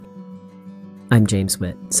I'm James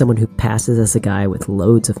Witt, someone who passes as a guy with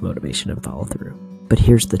loads of motivation and follow through. But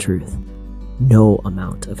here's the truth. No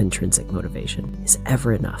amount of intrinsic motivation is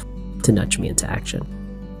ever enough to nudge me into action.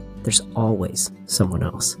 There's always someone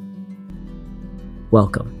else.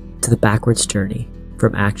 Welcome to the backwards journey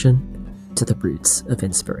from action to the roots of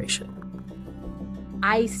inspiration.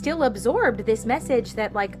 I still absorbed this message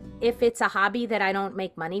that, like, if it's a hobby that I don't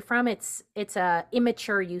make money from, it's a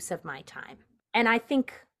immature use of my time. And I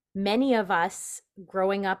think many of us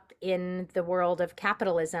growing up in the world of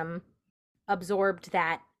capitalism absorbed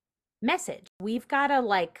that message. We've got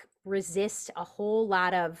to resist a whole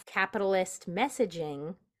lot of capitalist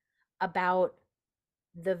messaging about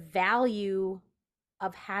the value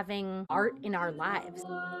of having art in our lives.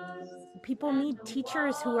 People need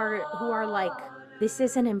teachers who are like, this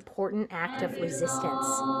is an important act of resistance.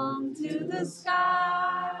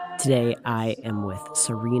 Today, I am with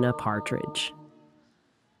Serena Partridge.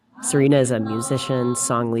 Serena is a musician,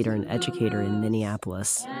 song leader, and educator in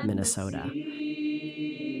Minneapolis, Minnesota.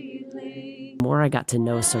 The more I got to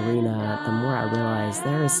know Serena, the more I realized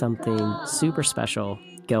there is something super special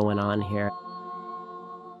going on here.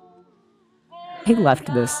 I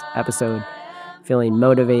left this episode feeling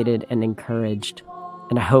motivated and encouraged,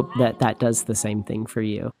 and I hope that that does the same thing for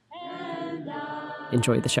you.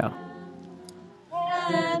 Enjoy the show.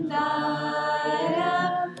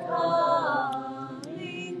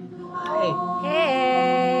 Hi.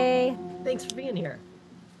 Hey. Thanks for being here.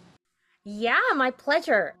 Yeah, my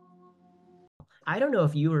pleasure. I don't know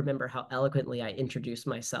if you remember how eloquently I introduced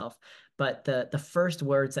myself, but the first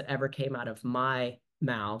words that ever came out of my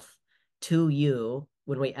mouth to you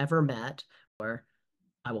when we ever met were,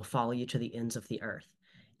 "I will follow you to the ends of the earth."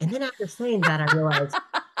 And then after saying that, I realized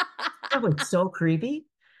that was so creepy.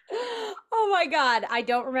 Oh my God, I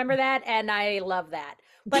don't remember that, and I love that.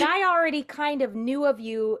 But I already kind of knew of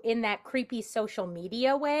you in that creepy social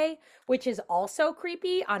media way, which is also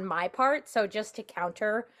creepy on my part. So just to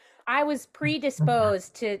counter, I was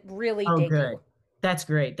predisposed to really Oh, dig good. you. That's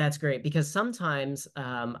great. That's great. Because sometimes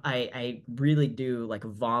I really do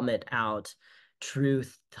vomit out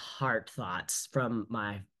truth, heart thoughts from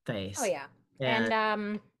my Oh face. yeah. And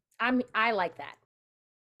And I like that.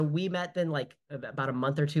 we met then about a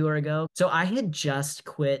month or two ago. So I had just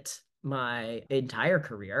quit my entire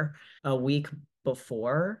career a week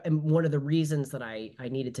before. And one of the reasons that I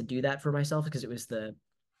needed to do that for myself, because it was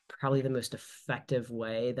probably the most effective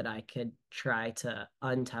way that I could try to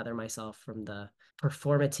untether myself from the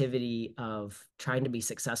performativity of trying to be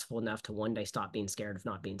successful enough to one day stop being scared of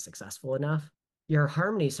not being successful enough. Your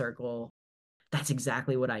harmony circle, that's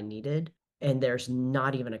exactly what I needed. And there's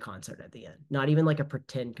not even a concert at the end, not even like a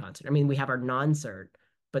pretend concert. I mean, we have our non-cert,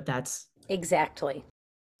 but that's Exactly.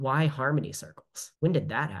 why harmony circles. When did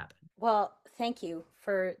that happen? Well, thank you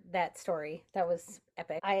for that story. That was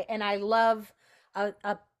epic. I love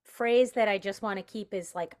a phrase that I just want to keep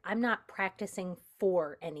is like, I'm not practicing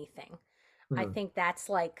for anything. I Mhm. think that's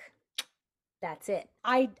it.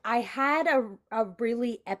 I had a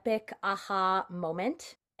really epic aha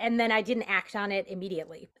moment, and then I didn't act on it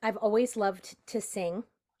immediately. I've always loved to sing,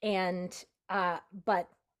 and uh but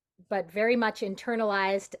but very much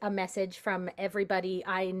internalized a message from everybody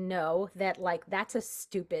I know that, like, that's a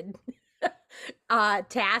stupid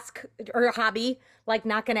task or hobby, like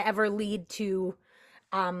not going to ever lead to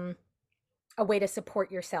um a way to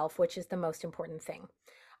support yourself, which is the most important thing.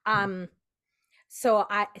 um so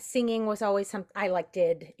I singing was always something I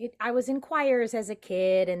did it. I was in choirs as a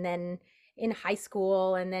kid, and then in high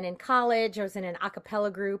school, and then in college I was in an a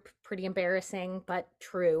cappella group. Pretty embarrassing, but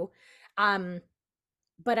true. um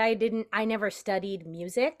but I never studied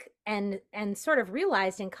music, and sort of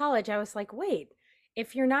realized in college, I was like, wait,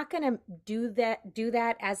 if you're not going to do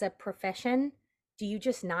that as a profession, do you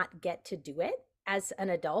just not get to do it as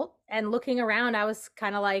an adult? And looking around, I was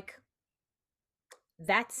kind of like,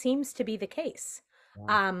 that seems to be the case. Wow.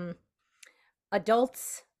 um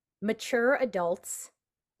Adults, mature adults,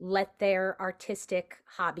 let their artistic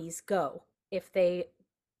hobbies go if they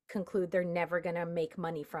conclude they're never going to make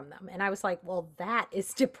money from them. And I was like, well, that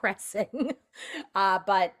is depressing.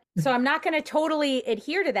 But so I'm not going to totally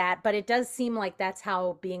adhere to that, but it does seem like that's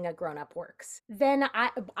how being a grown up works. Then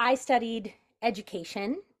I studied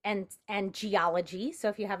education and geology. So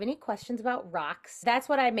if you have any questions about rocks, that's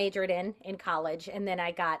what I majored in college. And then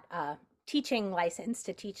I got a teaching license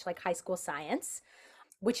to teach like high school science,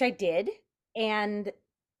 which I did. And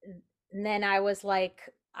then I was like,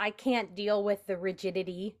 I can't deal with the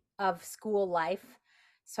rigidity of school life.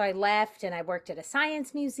 So I left and I worked at a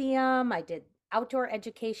science museum. I did outdoor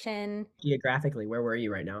education. Geographically, where were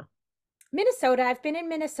you right now? Minnesota. I've been in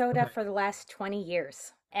Minnesota Okay. for the last 20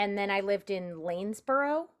 years. And then I lived in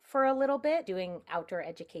Lanesboro for a little bit doing outdoor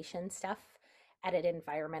education stuff at an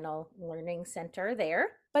environmental learning center there.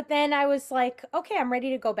 But then I was like, okay, I'm ready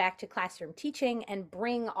to go back to classroom teaching and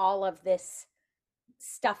bring all of this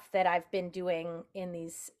stuff that I've been doing in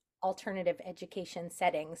these alternative education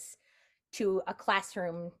settings to a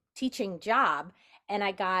classroom teaching job. And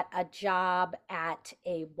I got a job at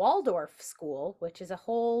a Waldorf school, which is a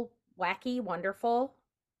whole wacky, wonderful,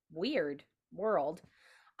 weird world.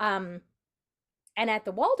 Um, and at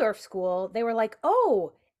the Waldorf school, they were like,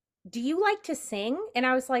 "Oh, do you like to sing?" And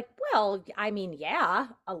I was like, "Well, I mean, yeah,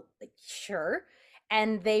 sure."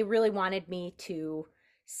 And they really wanted me to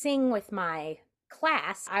sing with my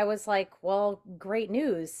class. I was like, "Well, great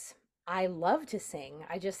news. I love to sing.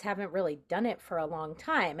 I just haven't really done it for a long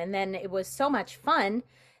time." And then it was so much fun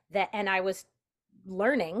that, and I was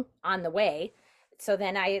learning on the way. So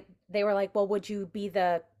then they were like, "Well, would you be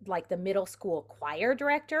the middle school choir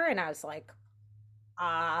director?" And I was like,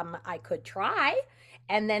 I could try.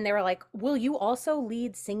 And then they were like, will you also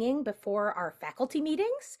lead singing before our faculty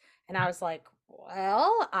meetings? And I was like,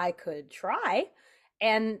 well, I could try.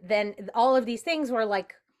 And then all of these things were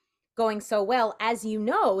like going so well. As you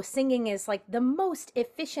know, singing is like the most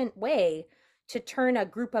efficient way to turn a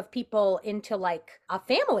group of people into like a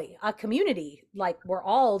family, a community. Like we're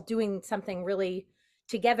all doing something really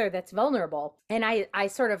together that's vulnerable. And I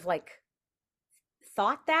sort of like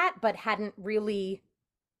thought that, but hadn't really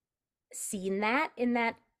seen that in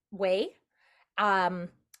that way. Um,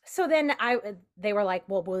 so then they were like,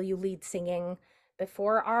 "Well, will you lead singing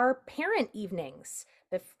before our parent evenings?"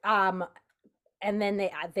 And then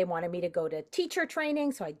they wanted me to go to teacher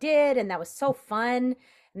training, so I did, and that was so fun.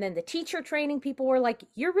 And then the teacher training people were like,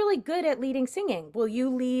 "You're really good at leading singing. Will you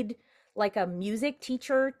lead like a music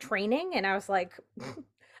teacher training?" And I was like,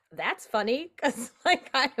 "That's funny because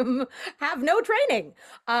like have no training."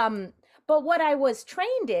 But what I was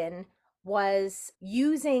trained in was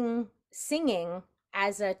using singing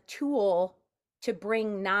as a tool to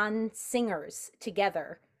bring non-singers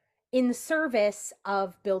together in service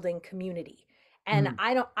of building community. And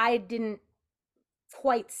Mm. I didn't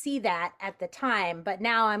quite see that at the time, but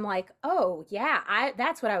now I'm like, "Oh, yeah, I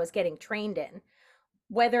that's what I was getting trained in."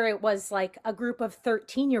 Whether it was like a group of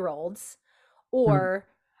 13-year-olds Mm. or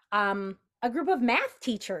a group of math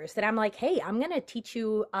teachers that I'm like, "Hey, I'm going to teach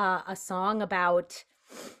you a song about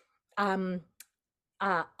um,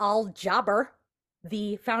 Al Jaber,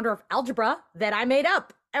 the founder of algebra that I made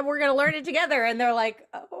up, and we're going to learn it together." And they're like,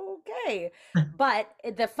 "Okay." But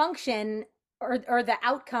the function or the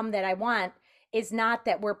outcome that I want is not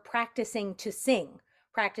that we're practicing to sing,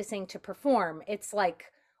 practicing to perform. It's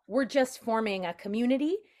like we're just forming a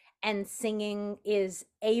community, and singing is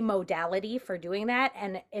a modality for doing that.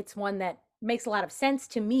 And it's one that makes a lot of sense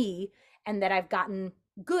to me and that I've gotten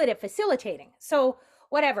good at facilitating. So,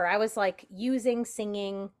 whatever, I was like using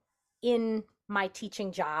singing in my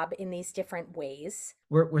teaching job in these different ways.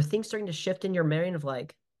 Were things starting to shift in your mind of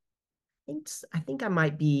like, I think I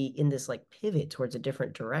might be in this like pivot towards a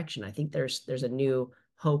different direction. I think there's a new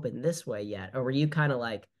hope in this way yet. Or were you kind of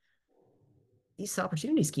like, these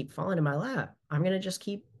opportunities keep falling in my lap. I'm gonna just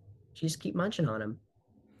keep munching on them.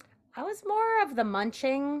 I was more of the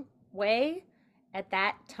munching way at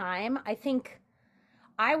that time. I think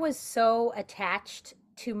I was so attached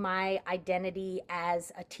to my identity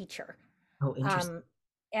as a teacher. Oh, interesting. Um,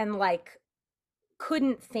 and like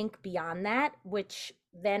couldn't think beyond that, which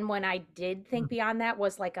then when I did think beyond that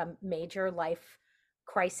was like a major life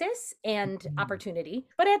crisis and opportunity.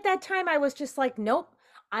 But at that time, I was just like, nope,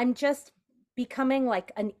 I'm just becoming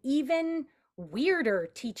like an even weirder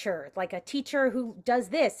teacher, like a teacher who does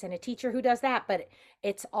this and a teacher who does that, but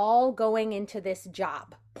it's all going into this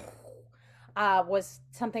job. Was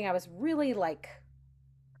something I was really like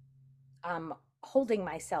holding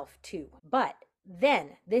myself to. But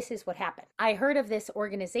then this is what happened. I heard of this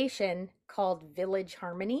organization called Village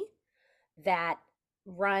Harmony that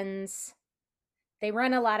runs they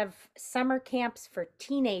run a lot of summer camps for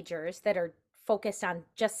teenagers that are focused on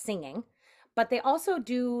just singing, but they also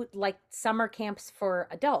do like summer camps for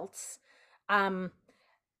adults, um,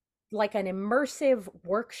 like an immersive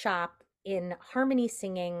workshop in harmony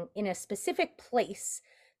singing in a specific place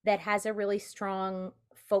that has a really strong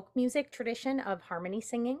folk music tradition of harmony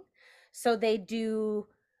singing. So they do,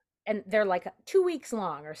 and they're like 2 weeks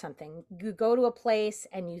long or something. You go to a place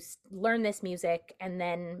and you learn this music, and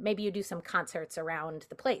then maybe you do some concerts around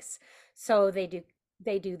the place. So they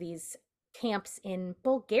do these camps in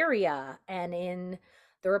Bulgaria and in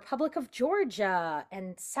the Republic of Georgia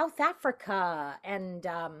and South Africa and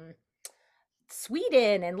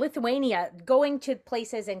Sweden and Lithuania, going to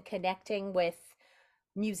places and connecting with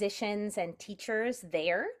musicians and teachers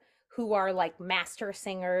there who are like master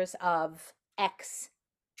singers of X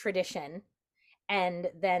tradition. And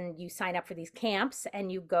then you sign up for these camps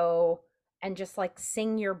and you go and just like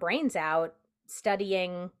sing your brains out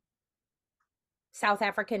studying South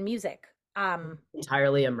African music.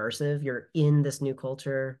 Entirely immersive. You're in this new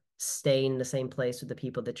culture, staying in the same place with the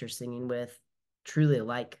people that you're singing with. Truly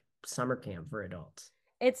like summer camp for adults.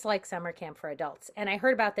 It's like summer camp for adults. And I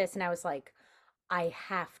heard about this and I was like, I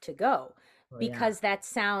have to go Oh yeah. because that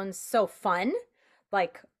sounds so fun.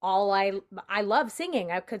 Like I love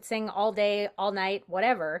singing. I could sing all day, all night,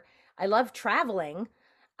 whatever. I love traveling.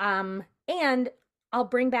 And I'll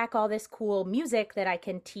bring back all this cool music that I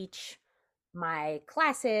can teach my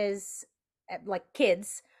classes, like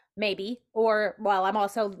kids, maybe. Or, well, I'm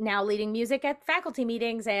also now leading music at faculty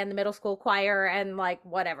meetings and the middle school choir and like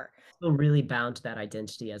whatever. Feel really bound to that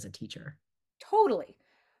identity as a teacher. Totally.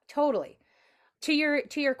 Totally. To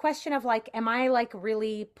your question of like, am I like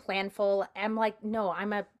really planful? I'm like, no,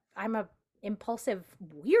 I'm a impulsive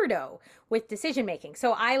weirdo with decision making.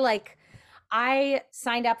 So I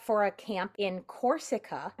signed up for a camp in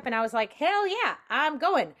Corsica and I was like, hell yeah, I'm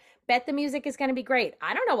going. Bet the music is going to be great.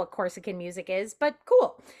 I don't know what Corsican music is, but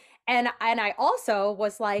cool. And I also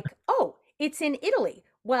was like, "Oh, it's in Italy."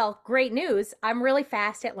 Well, great news. I'm really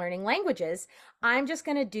fast at learning languages. I'm just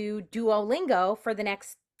going to do Duolingo for the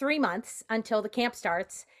next 3 months until the camp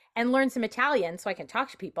starts and learn some Italian so I can talk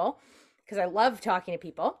to people because I love talking to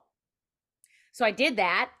people. So I did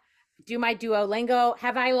that, do my Duolingo.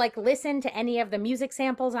 Have I like listened to any of the music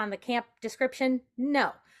samples on the camp description?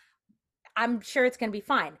 No. I'm sure it's going to be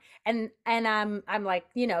fine. And I'm like,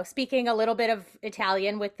 speaking a little bit of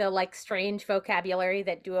Italian with the like strange vocabulary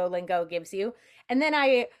that Duolingo gives you. And then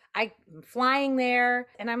I'm flying there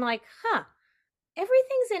and I'm like, "Huh,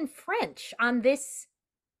 everything's in French on this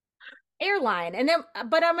airline." And then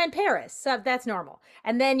but I'm in Paris, so that's normal.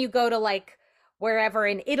 And then you go to like wherever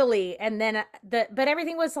in Italy and then but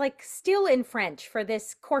everything was like still in French for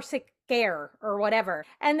this Corsic Air or whatever.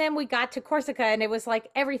 And then we got to Corsica and it was like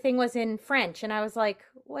everything was in French and I was like,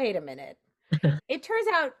 "Wait a minute." It turns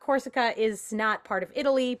out Corsica is not part of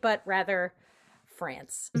Italy, but rather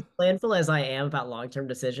France. As planful as I am about long-term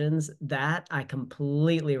decisions, that I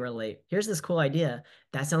completely relate. Here's this cool idea.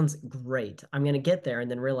 That sounds great. I'm going to get there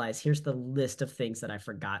and then realize here's the list of things that I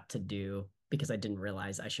forgot to do because I didn't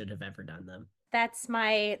realize I should have ever done them. That's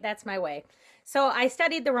my way. So I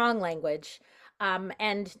studied the wrong language,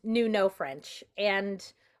 and knew no French,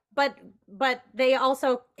 and but but they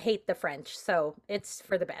also hate the French, so it's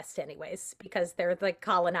for the best anyways because they're the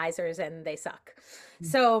colonizers and they suck.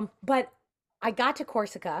 So, but I got to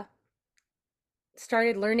Corsica,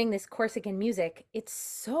 started learning this Corsican music. It's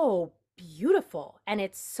so beautiful and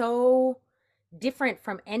it's so different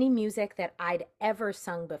from any music that I'd ever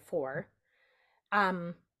sung before.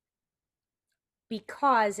 Um,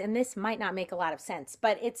 because, and this might not make a lot of sense,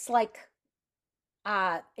 but it's like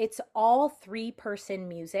it's all three-person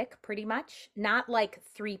music pretty much, not like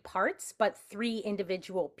three parts, but three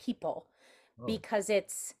individual people Oh, because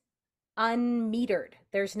it's unmetered.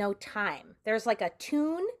 There's no time. There's like a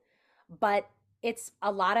tune, but it's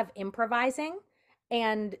a lot of improvising.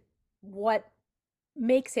 And what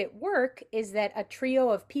makes it work is that a trio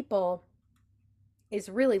of people is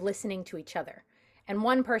really listening to each other. And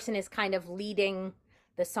one person is kind of leading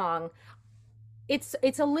the song.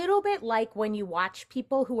 It's a little bit like when you watch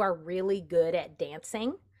people who are really good at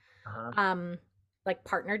dancing, uh-huh. um, like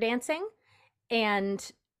partner dancing,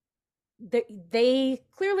 and they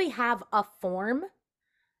clearly have a form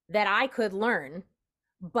that I could learn,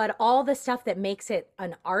 but all the stuff that makes it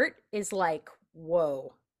an art is like,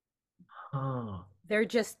 whoa, Oh, they're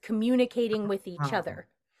just communicating with each wow. other.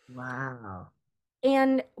 Wow.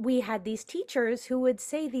 And we had these teachers who would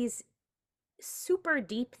say these super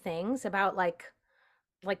deep things about like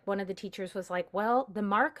one of the teachers was like, well, the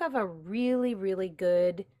mark of a really, really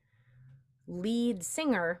good lead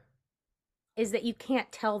singer is that you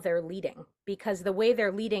can't tell they're leading because the way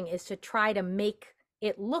they're leading is to try to make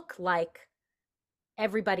it look like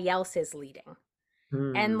everybody else is leading.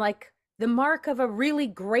 And Hmm. like the mark of a really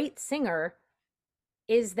great singer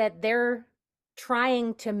is that they're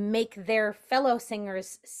trying to make their fellow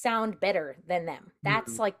singers sound better than them.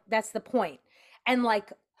 Hmm. That's the point. And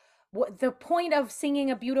like what the point of singing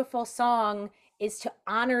a beautiful song is to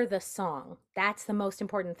honor the song. That's the most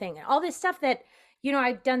important thing. And all this stuff that,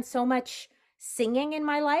 I've done so much singing in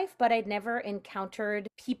my life, but I'd never encountered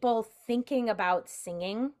people thinking about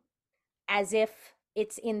singing as if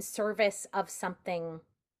it's in service of something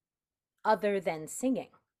other than singing.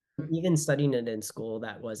 Even studying it in school,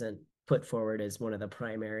 that wasn't put forward as one of the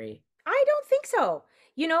primary. I don't think so.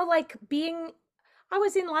 like being I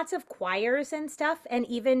was in lots of choirs and stuff, and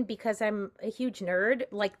even because I'm a huge nerd,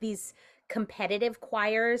 like these competitive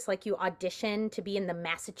choirs, like you audition to be in the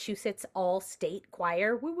Massachusetts all-state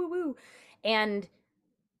choir, woo woo woo. And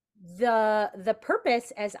the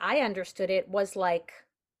purpose as I understood it was like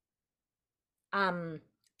um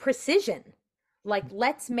precision. Like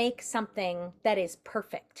let's make something that is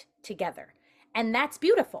perfect together. And that's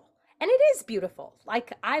beautiful. And it is beautiful.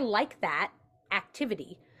 Like I like that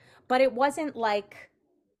activity, but it wasn't like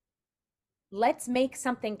let's make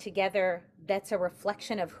something together that's a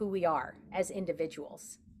reflection of who we are as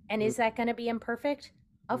individuals. And is that going to be imperfect?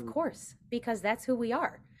 Of Mhm. course, because that's who we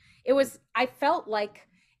are. It was I felt like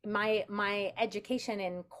my education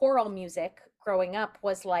in choral music growing up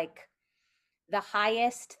was like the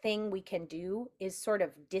highest thing we can do is sort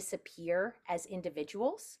of disappear as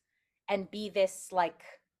individuals and be this like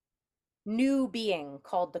new being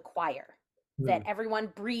called the choir that Mhm. everyone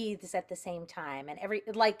breathes at the same time and every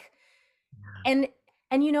like and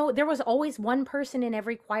and there was always one person in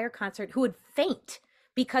every choir concert who would faint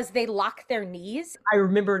because they lock their knees. I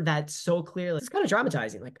remember that so clearly. It's kind of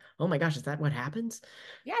traumatizing. Like, oh my gosh, is that what happens?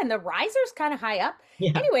 Yeah, and the riser's kind of high up.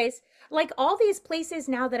 Yeah. Anyways, like all these places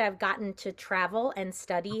now that I've gotten to travel and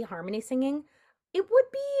study harmony singing, it would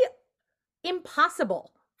be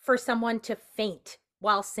impossible for someone to faint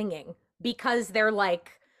while singing because they're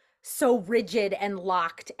like so rigid and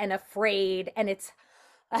locked and afraid and it's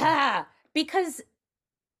because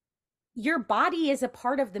your body is a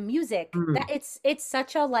part of the music. That Mm. it's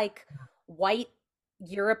such a like white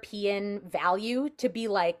European value to be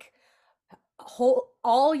like whole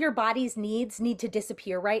all your body's needs need to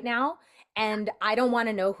disappear right now, and I don't want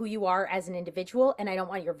to know who you are as an individual, and I don't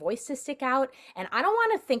want your voice to stick out, and I don't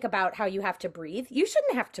want to think about how you have to breathe. You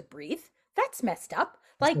shouldn't have to breathe. That's messed up.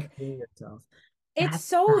 Just Like being yourself. it's That's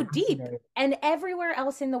so deep. fascinating. And everywhere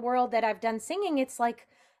else in the world that I've done singing, it's like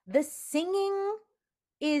the singing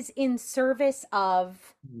is in service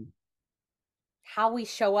of Mm. how we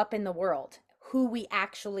show up in the world, who we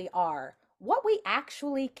actually are, what we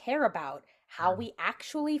actually care about, how we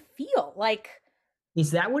actually feel. Like,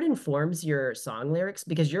 Is that what informs your song lyrics?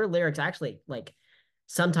 Because your lyrics actually, like,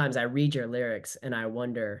 sometimes I read your lyrics and I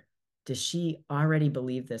wonder, does she already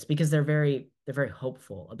believe this? Because they're very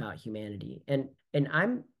hopeful about humanity. And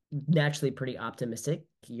I'm naturally pretty optimistic.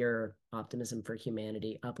 Your optimism for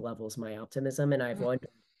humanity up levels my optimism. And I've wondered,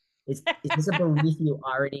 is this a belief you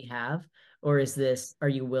already have? Or are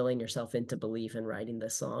you willing yourself into belief in writing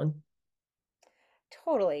this song?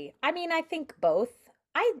 totally. I mean, I think both.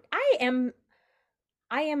 I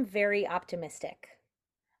am very optimistic.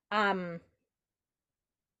 Um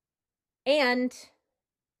and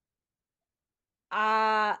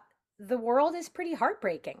uh the world is pretty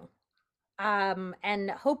heartbreaking.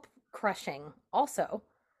 And hope crushing also.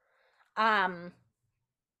 Um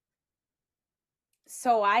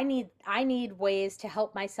so I need ways to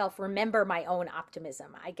help myself remember my own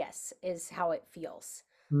optimism, I guess is how it feels.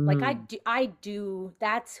 Like Hmm. I do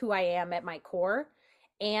that's who I am at my core,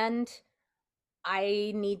 and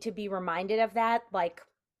I need to be reminded of that like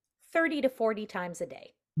 30 to 40 times a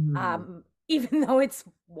day. Hmm. Even though it's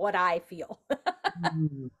what I feel.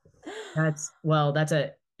 Hmm. That's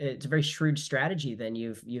a very shrewd strategy then.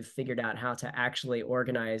 You've figured out how to actually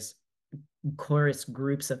organize chorus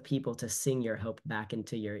groups of people to sing your hope back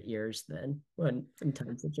into your ears then when in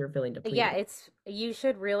times that you're feeling Yeah, depleted. it's you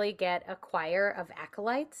should really get a choir of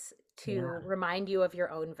acolytes to Yeah. remind you of your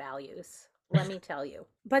own values. Let me tell you.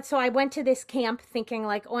 But so I went to this camp thinking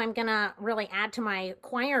like, oh, I'm gonna really add to my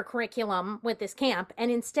choir curriculum with this camp.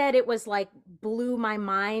 And instead it was like blew my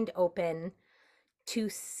mind open to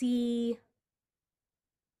see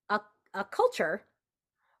a, a culture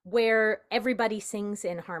where everybody sings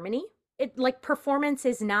in harmony. It like performance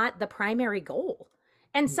is not the primary goal.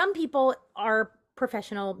 And some people are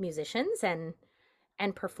professional musicians and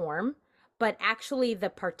perform, but actually the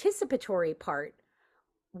participatory part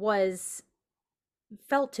was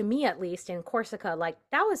felt to me at least in Corsica like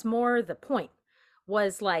that was more the point,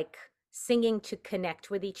 was like singing to connect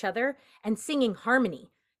with each other and singing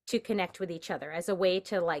harmony to connect with each other as a way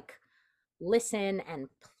to like listen and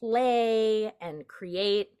play and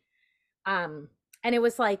create. um and it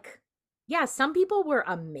was like, yeah, some people were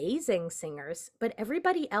amazing singers, but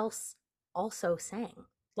everybody else also sang.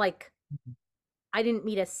 Like I didn't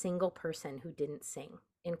meet a single person who didn't sing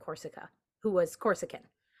in Corsica who was Corsican.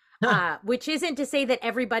 Which isn't to say that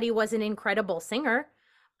everybody was an incredible singer,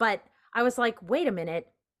 but I was like, wait a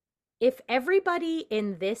minute. If everybody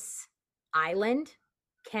in this island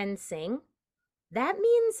can sing, that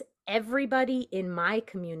means everybody in my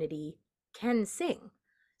community can sing.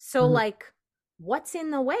 So, Mhm. like, what's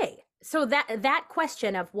in the way? So that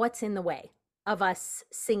question of what's in the way of us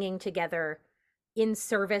singing together in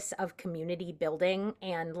service of community building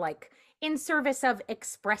and like in service of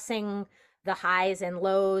expressing the highs and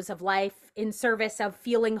lows of life, in service of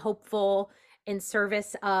feeling hopeful, in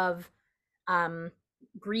service of um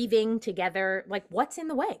grieving together, like what's in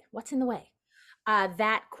the way? What's in the way?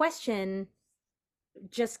 That question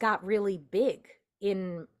just got really big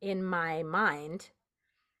in my mind,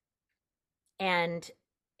 and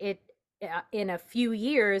it in a few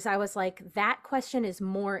years I was like, that question is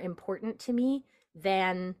more important to me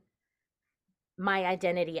than my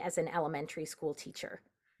identity as an elementary school teacher.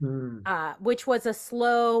 Mm. Which was a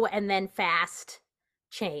slow and then fast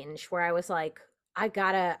change where I was like, I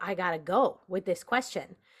gotta go with this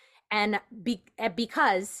question. And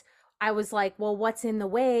because I was like, well, what's in the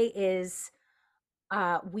way is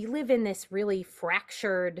we live in this really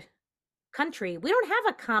fractured country. We don't have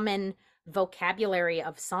a common vocabulary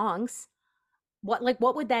of songs.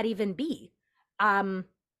 What would that even be? Um,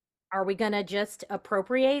 are we gonna just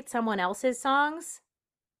appropriate someone else's songs?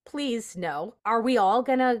 Please no. Are we all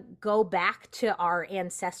gonna go back to our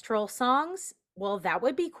ancestral songs? Well, that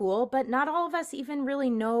would be cool, but not all of us even really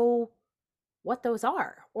know what those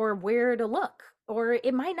are or where to look, or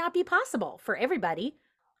it might not be possible for everybody.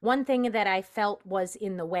 One thing that I felt was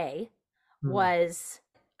in the way Mm. was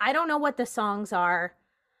I don't know what the songs are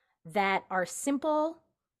that are simple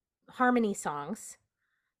harmony songs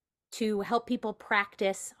to help people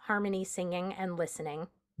practice harmony singing and listening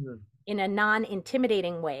Mm. in a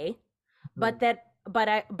non-intimidating way, but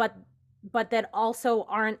Mm. that also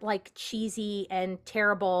aren't like cheesy and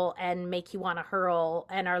terrible and make you want to hurl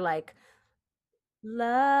and are like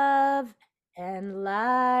love and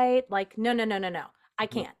light. Like, no, no, no, no, no. I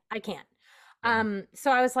Mm. can't. I can't. Yeah.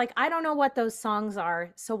 So I was like, I don't know what those songs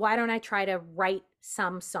are. So why don't I try to write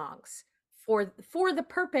some songs for the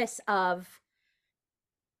purpose of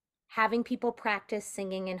having people practice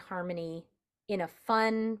singing in harmony in a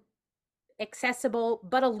fun, accessible,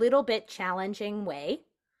 but a little bit challenging way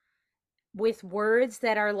with words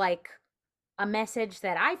that are like a message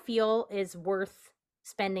that I feel is worth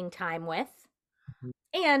spending time with. Mhm.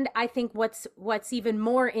 And I think what's even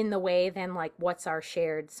more in the way than like what's our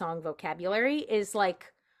shared song vocabulary is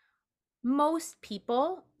like most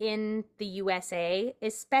people in the USA,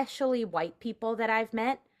 especially white people that I've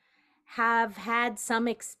met, have had some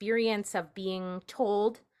experience of being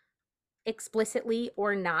told explicitly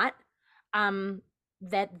or not um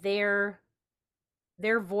that their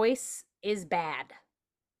voice is bad,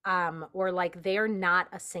 or like they're not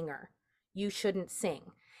a singer, you shouldn't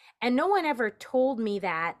sing. And no one ever told me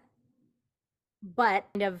that, but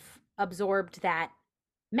kind of absorbed that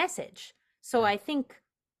message. So Yeah. I think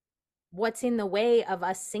what's in the way of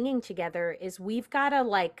us singing together is we've got to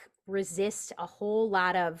like resist a whole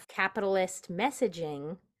lot of capitalist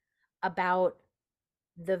messaging about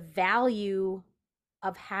the value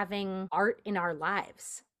of having art in our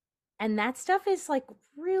lives. And that stuff is like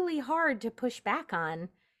really hard to push back on.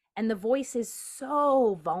 And the voice is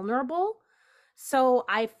so vulnerable. So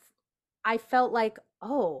I felt like,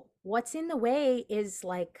 oh, what's in the way is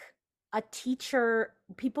like a teacher.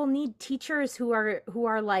 People need teachers who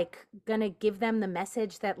are like gonna give them the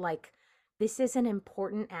message that like this is an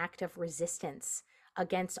important act of resistance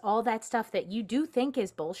against all that stuff that you do think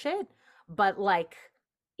is bullshit, but like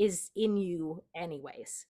is in you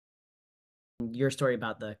anyways. Your story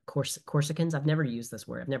about the Corsicans, I've never used this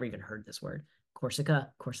word. I've never even heard this word.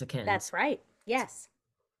 Corsica, Corsicans. That's right. Yes.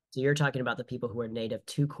 So you're talking about the people who are native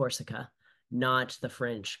to Corsica, not the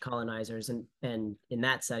French colonizers, and in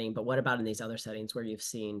that setting. But what about in these other settings where you've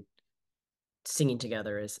seen singing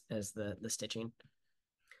together as the stitching?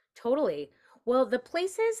 Totally. Well, the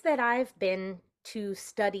places that I've been to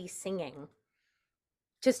study singing,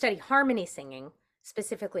 to study harmony singing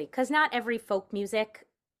specifically, because not every folk music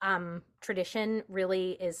tradition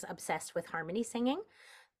really is obsessed with harmony singing.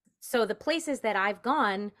 So the places that I've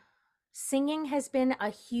gone, singing has been a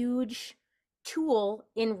huge tool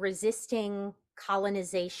in resisting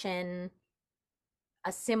colonization,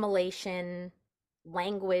 assimilation,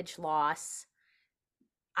 language loss.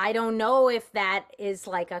 I don't know if that is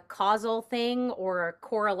like a causal thing or a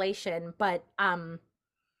correlation, but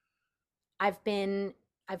I've been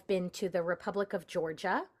I've been to the Republic of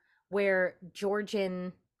Georgia where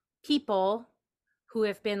Georgian people who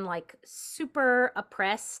have been like super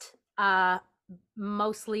oppressed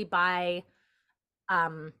mostly by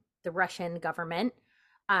the Russian government,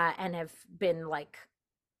 and have been like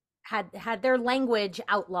had their language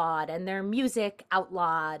outlawed and their music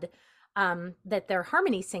outlawed, that their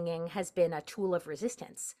harmony singing has been a tool of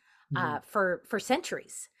resistance Mhm. for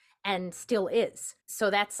centuries. and still is. So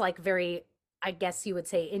that's like very, I guess you would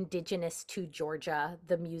say, indigenous to Georgia,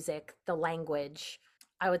 the music, the language.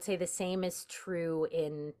 I would say the same is true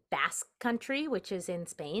in Basque country, which is in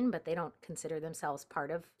Spain, but they don't consider themselves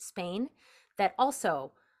part of Spain. That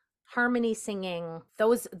also harmony singing,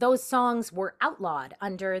 those songs were outlawed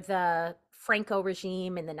under the Franco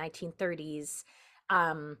regime in the 1930s.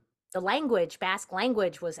 Um, the language, Basque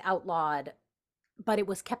language, was outlawed, but it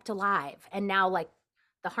was kept alive. And now, like,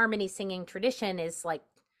 the harmony singing tradition is like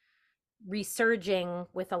resurging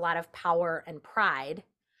with a lot of power and pride.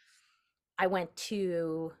 I went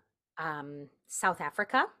to South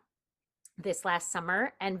Africa this last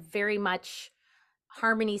summer, and very much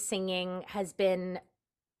harmony singing has been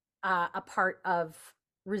a part of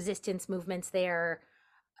resistance movements there,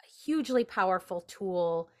 a hugely powerful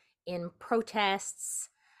tool in protests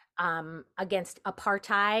against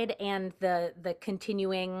apartheid and the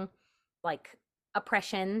continuing like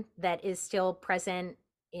oppression that is still present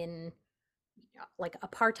in, like,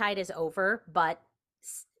 apartheid is over, but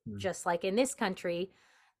Mm. just like in this country,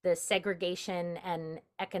 the segregation and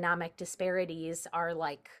economic disparities are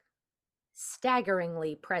like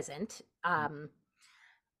staggeringly present.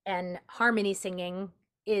 And harmony singing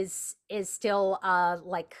is still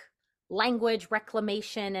like language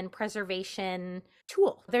reclamation and preservation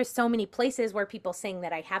tool. There's so many places where people sing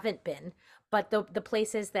that I haven't been, but the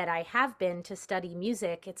places that I have been to study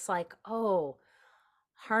music, it's like, oh,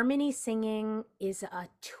 harmony singing is a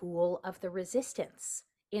tool of the resistance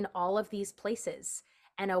in all of these places,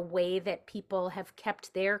 and a way that people have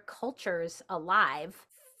kept their cultures alive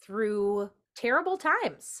through terrible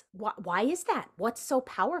times. Why is that? What's so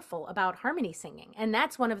powerful about harmony singing? And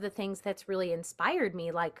that's one of the things that's really inspired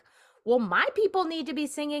me. Like, well, my people need to be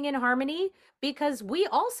singing in harmony because we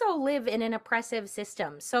also live in an oppressive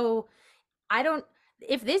system. So I don't,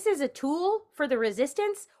 if this is a tool for the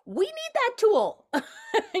resistance, we need that tool,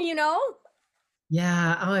 you know?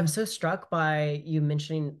 Yeah, oh, I'm so struck by you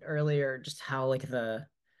mentioning earlier just how like the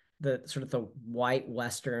sort of the white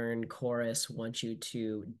Western chorus wants you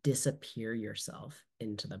to disappear yourself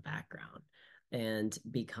into the background and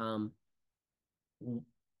become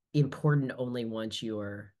important only once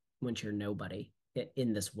you're nobody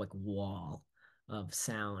in this like wall of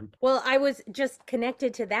sound. Well, I was just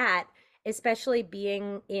connected to that, especially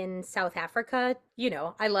being in South Africa. You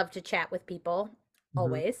know, I love to chat with people Mhm.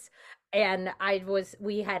 always. And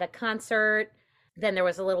we had a concert. Then there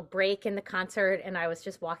was a little break in the concert, and I was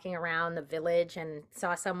just walking around the village and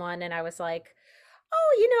saw someone, and I was like,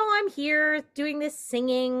 oh, I'm here doing this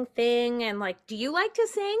singing thing. And like, do you like to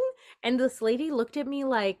sing? And this lady looked at me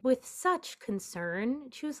like with such concern.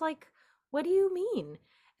 She was like, what do you mean?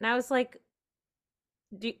 And I was like,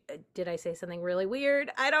 did I say something really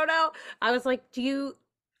weird? I don't know. I was like, do you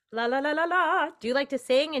la la la la la? Do you like to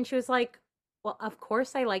sing? And she was like, well, of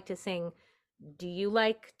course I like to sing. Do you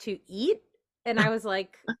like to eat? And I was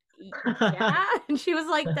like, yeah. And she was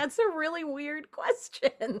like, that's a really weird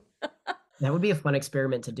question. That would be a fun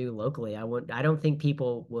experiment to do locally. I don't think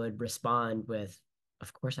people would respond with,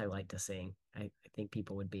 of course I like to sing. I think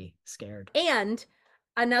people would be scared. And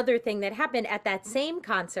another thing that happened at that same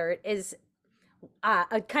concert is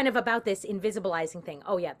kind of about this invisibilizing thing.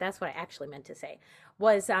 Oh yeah, that's what I actually meant to say.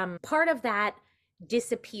 Was part of that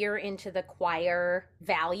disappear into the choir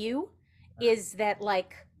value is that,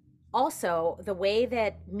 like, also the way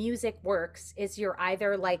that music works is you're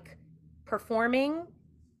either like performing,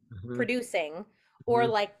 Mhm, producing, or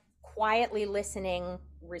mhm, like quietly listening,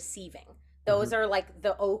 receiving. Those mhm. are like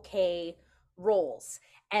the okay roles.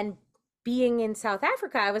 And being in South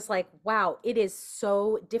Africa, I was like, wow, it is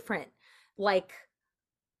so different. Like,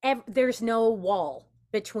 there's no wall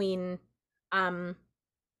between um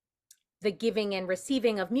the giving and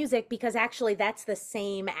receiving of music, because actually that's the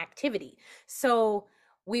same activity. So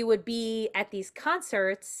we would be at these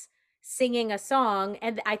concerts singing a song,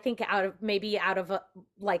 and I think out of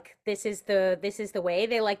like, this is the way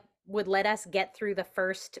they like would let us get through the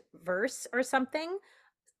first verse or something,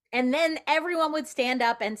 and then everyone would stand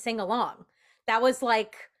up and sing along. That was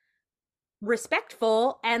like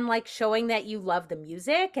respectful and like showing that you love the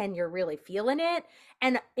music and you're really feeling it.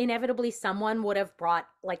 And inevitably someone would have brought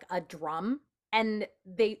like a drum, and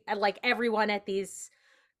they like, everyone at these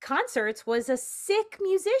concerts was a sick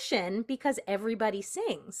musician because everybody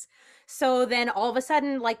sings. So then all of a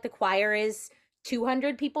sudden, like, the choir is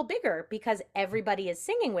 200 people bigger because everybody is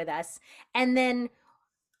singing with us. And then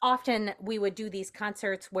often we would do these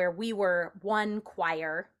concerts where we were one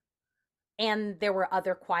choir and there were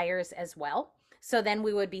other choirs as well. So then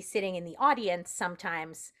we would be sitting in the audience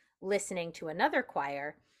sometimes listening to another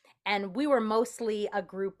choir. And we were mostly a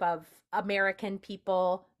group of American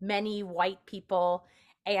people, many white people,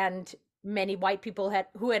 and many white people had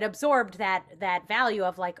who had absorbed that value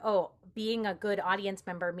of like, oh, being a good audience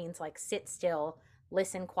member means like sit still,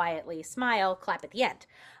 listen quietly, smile, clap at the end.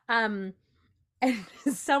 Um, and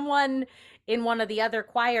someone in one of the other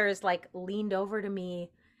choirs like leaned over to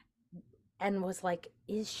me and was like,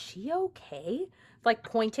 "Is she okay?" Like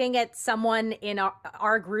pointing at someone in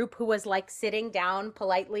our group who was like sitting down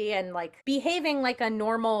politely and like behaving like a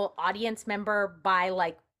normal audience member by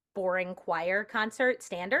like boring choir concert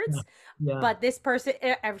Yeah. standards. Yeah. But this person,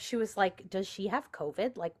 she was like, "Does she have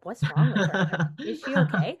COVID? Like, what's wrong with her? Is she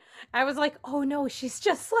okay?" I was like, "Oh no, she's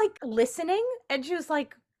just like listening." And she was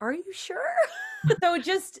like, "Are you sure?" So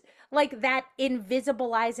just like that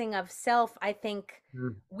invisibilizing of self, I think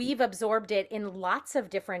Mm, we've absorbed it in lots of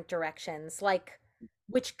different directions, like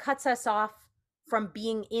which cuts us off from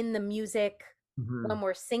being in the music mhm, when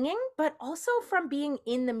we're singing, but also from being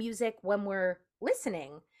in the music when we're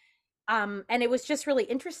listening. And it was just really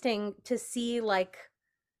interesting to see like,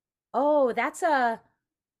 oh, that's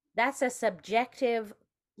a subjective,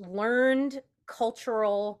 learned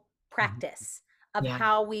cultural mhm. practice of Yeah.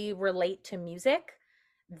 how we relate to music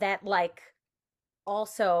that like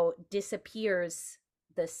also disappears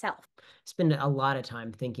the self. Spend a lot of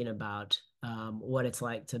time thinking about what it's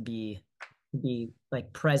like to be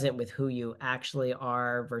like present with who you actually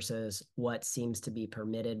are versus what seems to be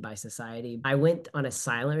permitted by society. I went on a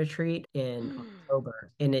silent retreat in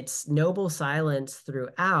October, and it's noble silence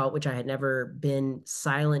throughout, which I had never been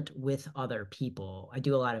silent with other people. I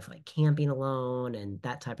do a lot of like camping alone and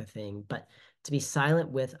that type of thing, but to be silent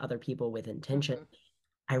with other people with intention, Mm-hmm.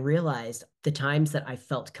 I realized the times that I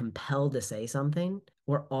felt compelled to say something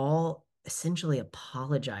were all essentially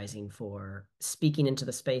apologizing for speaking into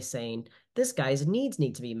the space, saying, "This guy's needs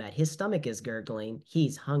need to be met. His stomach is gurgling.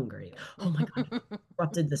 He's hungry." Oh my God.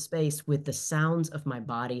 Disrupted the space with the sounds of my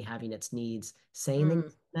body having its needs saying they need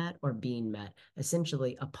Mm, to be met or being met,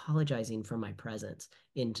 essentially apologizing for my presence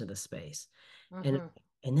into the space. And mm-hmm.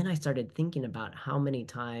 and then I started thinking about how many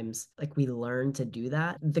times like we learn to do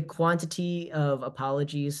that. The quantity of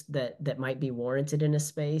apologies that might be warranted in a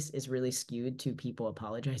space is really skewed to people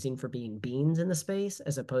apologizing for being beings in the space,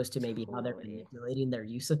 as opposed to maybe how they're Totally. manipulating their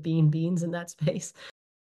use of being beings in that space.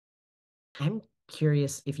 I'm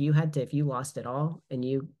curious if you lost it all and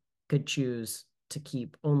you could choose to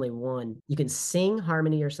keep only one, you can sing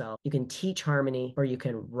harmony yourself, you can teach harmony, or you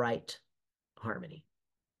can write harmony.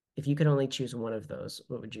 If you could only choose one of those,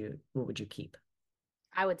 what would you keep?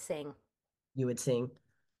 I would sing. You would sing.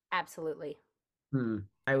 Absolutely. Hmm.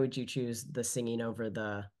 Why would you choose the singing over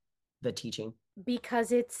the teaching?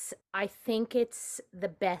 Because I think it's the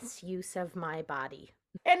best use of my body.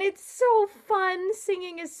 And it's so fun.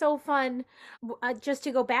 Singing is so fun. Just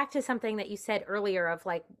to go back to something that you said earlier of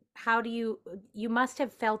like, how do you must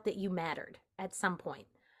have felt that you mattered at some point.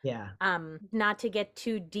 Yeah. Not to get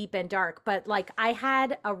too deep and dark, but like I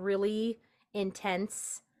had a really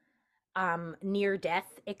intense near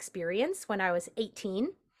death experience when I was 18,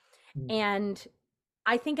 Mm, and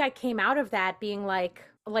I think I came out of that being like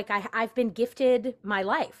I've been gifted my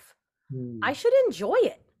life. I mm, should enjoy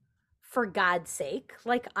it, for God's sake.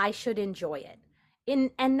 Like I should enjoy it.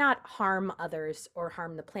 In and not harm others or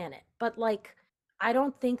harm the planet. But like I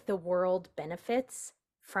don't think the world benefits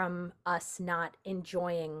from us not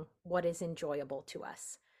enjoying what is enjoyable to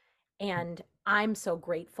us. And I'm so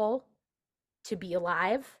grateful to be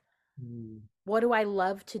alive. mm, What do I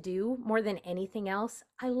love to do more than anything else?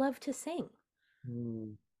 I love to sing.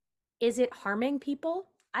 mm, Is it harming people?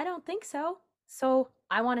 I don't think so. So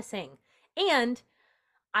I want to sing. And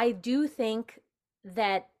I do think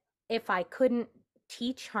that if I couldn't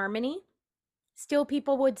teach harmony, still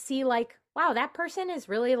people would see like, wow, that person is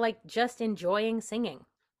really like just enjoying singing.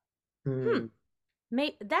 Hmm.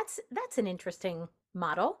 mm. That's an interesting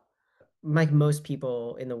model. Like most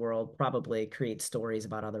people in the world probably create stories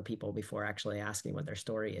about other people before actually asking what their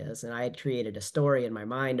story is. And I had created a story in my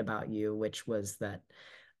mind about you, which was that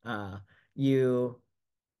uh, you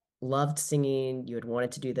loved singing. You had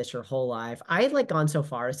wanted to do this your whole life. I had like gone so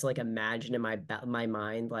far as to like imagine in my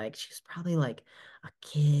mind like she was probably like a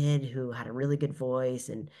kid who had a really good voice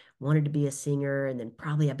and wanted to be a singer, and then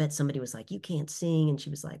probably I bet somebody was like, "You can't sing," and she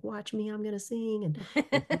was like, "Watch me, I'm gonna sing," and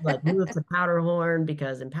she like moved to Powderhorn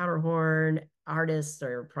because in Powderhorn artists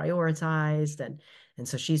are prioritized, and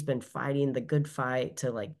so she's been fighting the good fight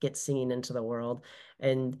to like get singing into the world,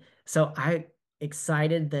 and so I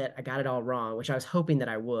excited that I got it all wrong, which I was hoping that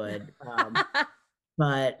I would.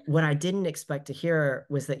 But what I didn't expect to hear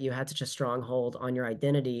was that you had such a strong hold on your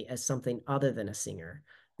identity as something other than a singer,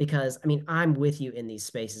 because I mean, I'm with you in these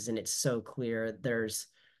spaces and it's so clear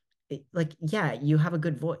like, yeah, you have a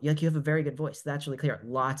good voice. Like, you have a very good voice. That's really clear.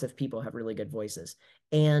 Lots of people have really good voices,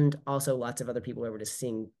 and also lots of other people are able to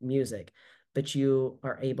sing music, but you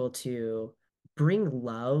are able to bring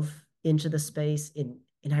love into the space.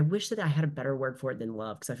 And I wish that I had a better word for it than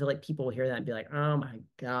love, because I feel like people will hear that and be like, oh my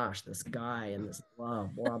gosh, this guy and this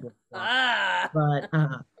love, blah, blah, blah. Ah. But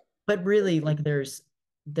but really, like, there's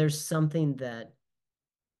something that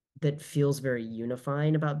feels very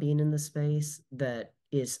unifying about being in the space, that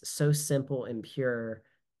is so simple and pure,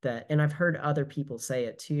 that, and I've heard other people say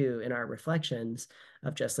it too in our reflections,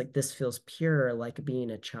 of just like, this feels pure, like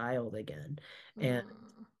being a child again. And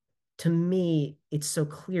Mm. to me, it's so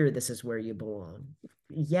clear this is where you belong.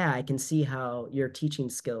 Yeah, I can see how your teaching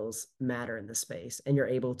skills matter in the space, and you're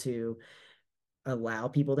able to allow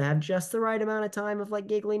people to have just the right amount of time of like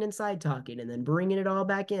giggling and side talking and then bringing it all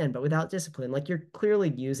back in, but without discipline. Like, you're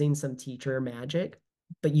clearly using some teacher magic,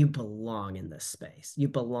 but you belong in this space. You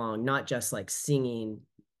belong, not just like singing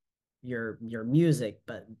your music,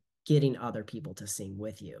 but getting other people to sing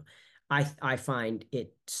with you. I find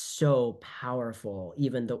it so powerful,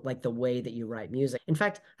 even though, like, the way that you write music. In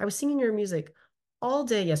fact, I was singing your music all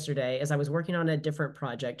day yesterday as I was working on a different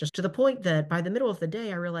project, just to the point that by the middle of the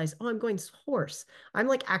day, I realized, oh, I'm going hoarse. I'm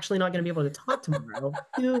like actually not going to be able to talk tomorrow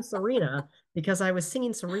to Serena, because I was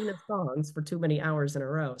singing Serena's songs for too many hours in a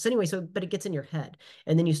row. So anyway, but it gets in your head.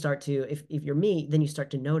 And then you start to, if you're me, then you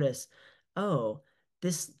start to notice, oh,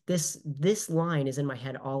 this line is in my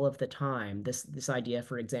head all of the time. This idea,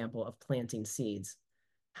 for example, of planting seeds.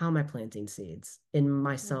 How am I planting seeds in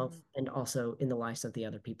myself Mm. and also in the lives of the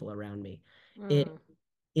other people around me? Mm.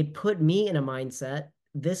 It put me in a mindset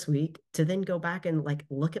this week to then go back and like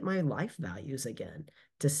look at my life values again,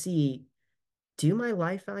 to see, do my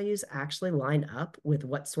life values actually line up with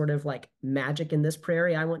what sort of like magic in this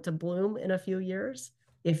prairie I want to bloom in a few years?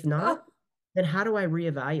 If not, Oh. then how do I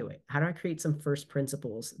reevaluate? How do I create some first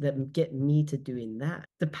principles that get me to doing that?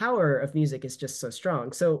 The power of music is just so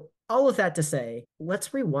strong. So all of that to say,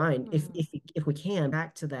 let's rewind, Mm. if we can,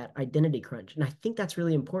 back to that identity crunch. And I think that's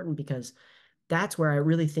really important, because that's where I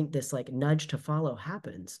really think this like nudge to follow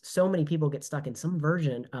happens. So many people get stuck in some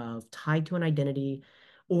version of tied to an identity,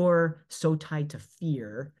 or so tied to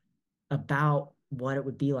fear about what it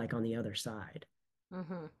would be like on the other side.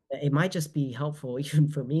 Mm-hmm. It might just be helpful even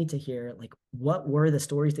for me to hear, like, what were the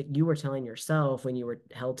stories that you were telling yourself when you were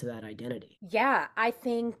held to that identity? Yeah, I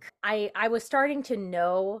think I was starting to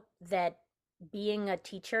know that being a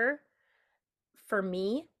teacher for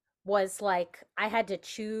me was like I had to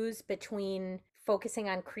choose between focusing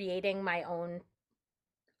on creating my own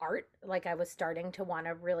art. Like I was starting to want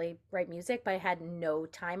to really write music, but I had no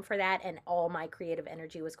time for that and all my creative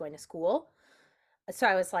energy was going to school. So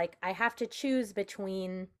I was like, I have to choose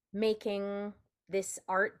between making this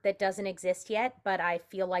art that doesn't exist yet, but I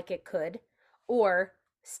feel like it could, or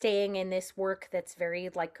staying in this work that's very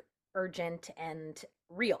like urgent and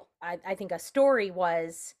real. I think a story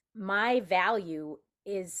was my value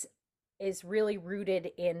is is really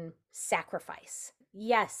rooted in sacrifice.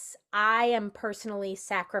 Yes, I am personally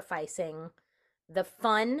sacrificing the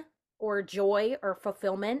fun or joy or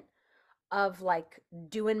fulfillment of like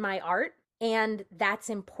doing my art, and that's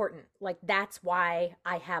important. Like that's why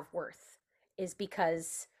I have worth, is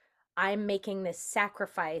because I'm making this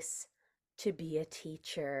sacrifice to be a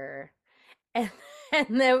teacher. And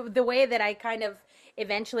and the way that I kind of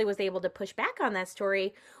eventually was able to push back on that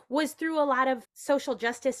story was through a lot of social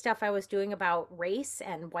justice stuff I was doing about race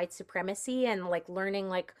and white supremacy, and like learning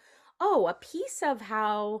like, oh, a piece of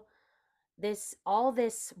how this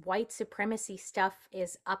white supremacy stuff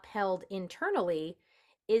is upheld internally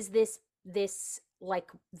is this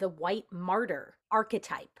like the white martyr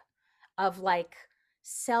archetype of like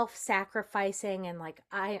self-sacrificing, and like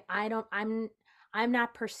I don't I'm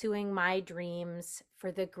not pursuing my dreams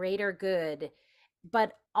for the greater good,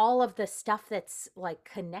 but all of the stuff that's like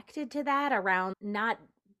connected to that around not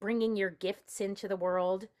bringing your gifts into the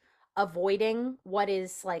world, avoiding what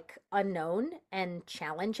is like unknown and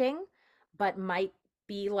challenging but might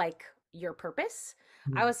be like your purpose.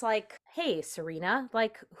 I Hmm. was like, "Hey, Serena,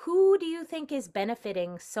 like who do you think is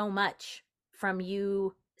benefiting so much from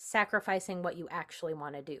you sacrificing what you actually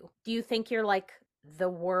want to do? Do you think you're like the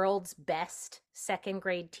world's best second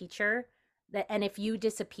grade teacher that, and if you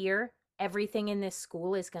disappear, everything in this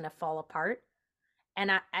school is going to fall apart?"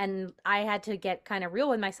 And I had to get kind of real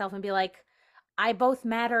with myself and be like, I both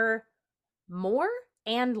matter more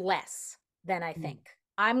and less than I think.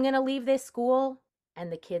 I'm going to leave this school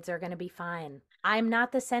and the kids are going to be fine. I'm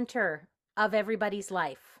not the center of everybody's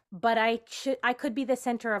life, but I could be the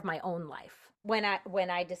center of my own life. when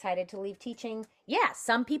I decided to leave teaching, yeah,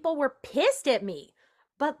 some people were pissed at me,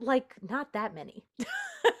 but like not that many.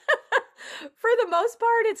 For the most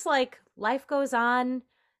part, it's like life goes on.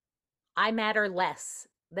 I matter less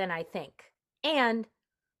than I think. And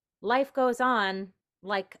life goes on.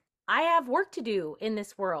 Like, I have work to do in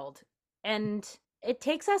this world. And it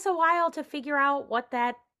takes us a while to figure out what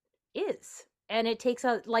that is. And it takes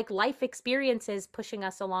like life experiences pushing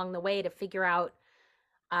us along the way to figure out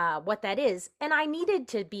what that is. And I needed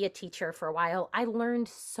to be a teacher for a while. I learned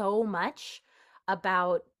so much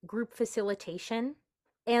about group facilitation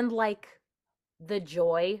and like the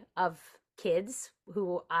joy of kids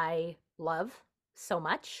who I love so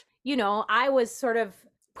much. You know, I was sort of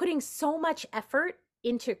putting so much effort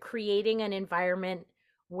into creating an environment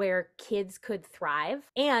where kids could thrive.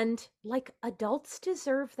 And like adults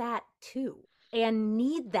deserve that too and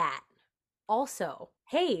need that also.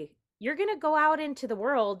 Hey, you're going to go out into the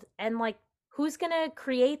world and like who's going to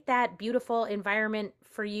create that beautiful environment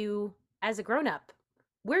for you as a grown up?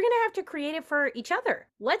 We're going to have to create it for each other.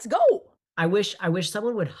 Let's go. I wish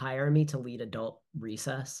someone would hire me to lead adult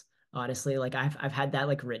recess. Honestly, like I've had that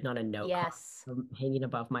like written on a note card Yes. hanging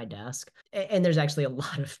above my desk. And there's actually a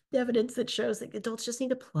lot of evidence that shows that adults just need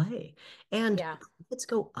to play. And Yeah. profits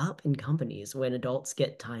go up in companies when adults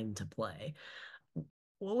get time to play.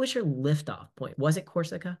 What was your liftoff point? Was it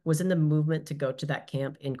Corsica? Was in the movement to go to that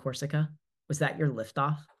camp in Corsica? Was that your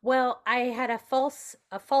liftoff? Well, I had a false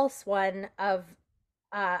one of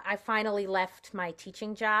I finally left my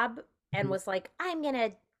teaching job and Mhm. was like, I'm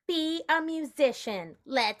gonna be a musician.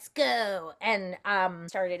 Let's go. And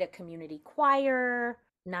started a community choir.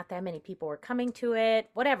 Not that many people were coming to it.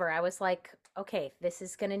 Whatever. I was like, okay, this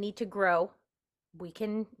is gonna need to grow. We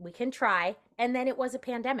can try. And then it was a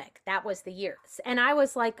pandemic. That was the year. And I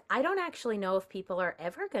was like, I don't actually know if people are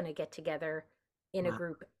ever gonna get together in a Wow.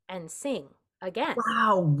 group and sing again.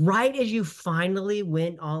 Wow. Right as you finally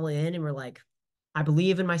went all in and were like, I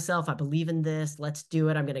believe in myself. I believe in this. Let's do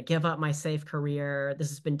it. I'm going to give up my safe career. This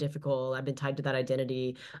has been difficult. I've been tied to that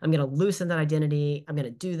identity. I'm going to loosen that identity. I'm going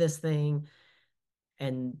to do this thing.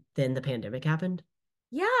 And then the pandemic happened.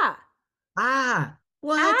 Yeah. Ah,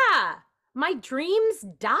 what? Ah, my dreams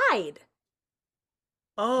died.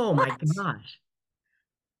 Oh my What? gosh.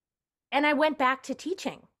 And I went back to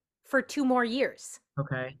teaching for 2 more years.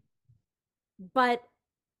 Okay. But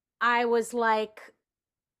I was like,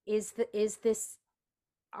 is this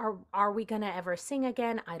are we gonna ever sing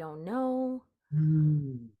again? I don't know.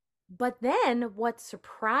 Hmm. But then what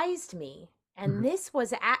surprised me, and Mhm. this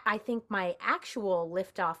was I think my actual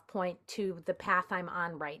liftoff point to the path I'm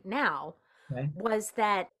on right now, Okay. was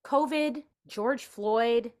that COVID, George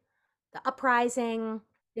Floyd, the uprising,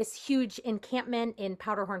 this huge encampment in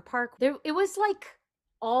Powderhorn Park. It was like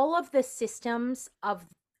all of the systems of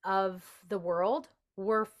the world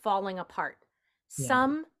were falling apart. Yeah.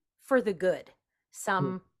 Some for the good, Hmm.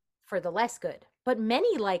 some for the less good. But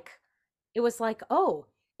many like it was like, "Oh,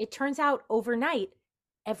 it turns out overnight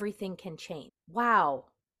everything can change." Wow.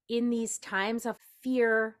 In these times of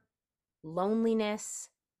fear, loneliness,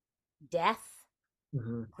 death,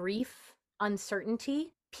 Mhm. grief,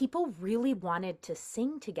 uncertainty, people really wanted to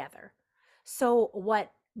sing together.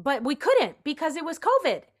 But we couldn't because it was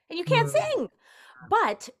COVID and you can't Hmm. sing.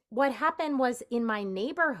 But what happened was in my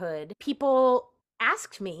neighborhood, people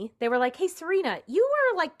asked me, they were like, "Hey, Serena, you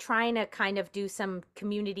were like trying to kind of do some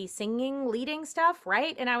community singing, leading stuff,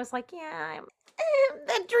 right?" And I was like, "Yeah,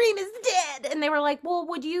 that dream is dead." And they were like, "Well,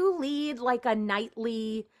 would you lead like a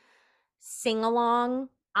nightly sing along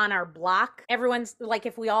on our block? Everyone's like,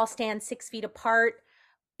 if we all stand 6 feet apart,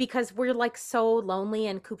 because we're like so lonely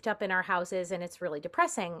and cooped up in our houses and it's really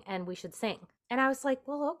depressing and we should sing." And I was like,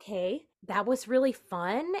 well, okay, that was really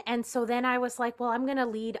fun. And so then I was like, well, I'm going to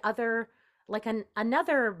lead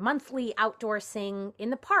another monthly outdoor sing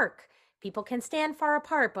in the park. People can stand far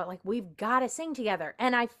apart, but like we've got to sing together.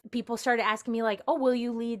 And I people started asking me like, "Oh, will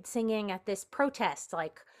you lead singing at this protest?"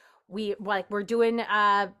 We're doing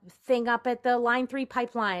a thing up at the Line 3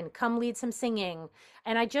 pipeline. Come lead some singing.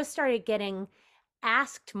 And I just started getting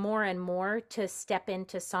asked more and more to step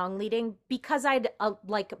into song leading because I'd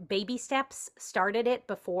like baby steps started it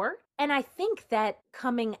before. And I think that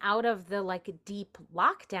coming out of the like deep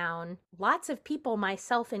lockdown, lots of people,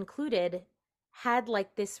 myself included, had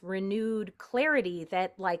like this renewed clarity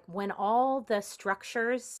that like when all the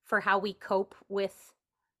structures for how we cope with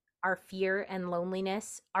our fear and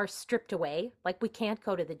loneliness are stripped away, like we can't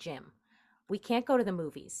go to the gym, we can't go to the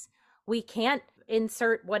movies, we can't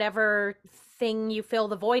insert whatever thing you fill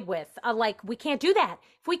the void with. Like, we can't do that.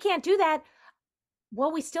 If we can't do that,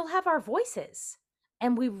 well, we still have our voices.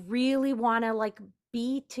 And we really want to like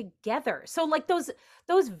be together. So like those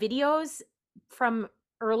videos from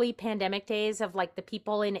early pandemic days of like the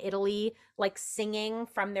people in Italy like singing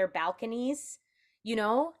from their balconies, you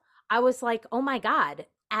know, I was like, "Oh my God,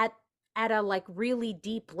 at a like really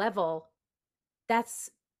deep level, that's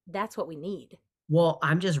that's what we need." Well,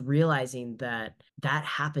 I'm just realizing that that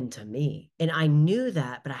happened to me. And I knew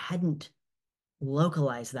that, but I hadn't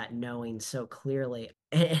localized that knowing so clearly.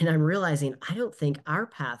 And I'm realizing I don't think our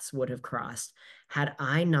paths would have crossed had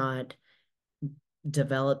I not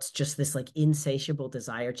developed just this like insatiable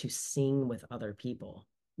desire to sing with other people,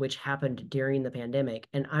 which happened during the pandemic.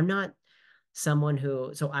 And I'm not someone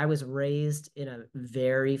who, so I was raised in a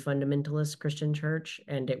very fundamentalist Christian church,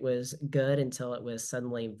 and it was good until it was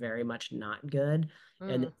suddenly very much not good.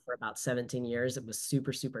 And then Mm, for about 17 years, it was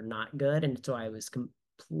super, super not good. And so I was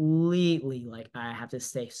completely like, I have to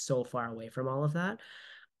stay so far away from all of that.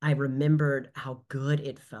 I remembered how good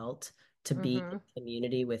it felt to be in mhm.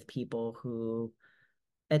 community with people who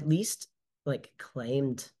at least like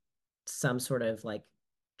claimed some sort of like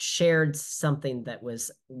shared something that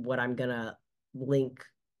was what I'm gonna link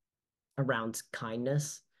around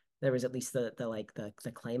kindness. There was at least the like the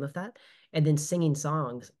claim of that, and then singing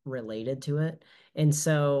songs related to it. And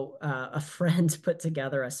so a friend put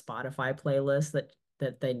together a Spotify playlist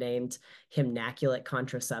that they named Hymnaculate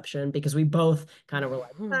Contraception because we both kind of were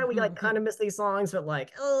like, ah, we like kind of miss these songs, but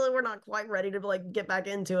like, oh, we're not quite ready to like get back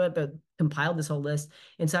into it. But compiled this whole list,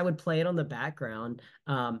 and so I would play it on the background.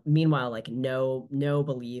 Meanwhile, like no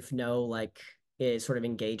belief, no like sort of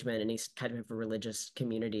engagement, any kind of a religious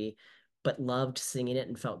community, but loved singing it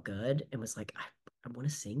and felt good and was like, I want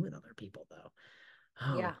to sing with other people though.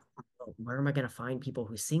 Yeah. Oh, where am I going to find people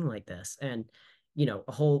who sing like this? And, you know,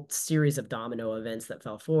 a whole series of domino events that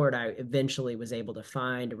fell forward. I eventually was able to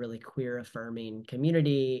find a really queer affirming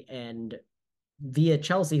community, and via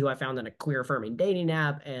Chelsea, who I found on a queer affirming dating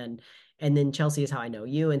app, and then Chelsea is how I know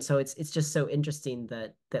you. And so it's just so interesting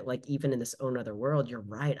that like even in this own other world, you're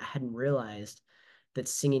right. I hadn't realized that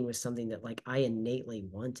singing was something that like I innately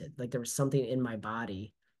wanted. Like there was something in my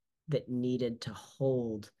body that needed to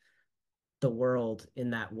hold the world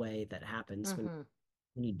in that way that happens Mhm.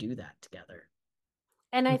 when you do that together.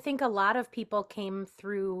 And I think a lot of people came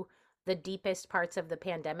through the deepest parts of the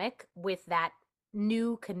pandemic with that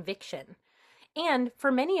new conviction. And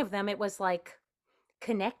for many of them, it was like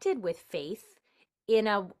connected with faith in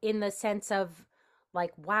the sense of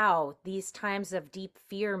like, wow, these times of deep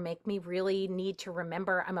fear make me really need to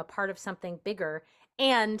remember I'm a part of something bigger.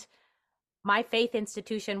 And my faith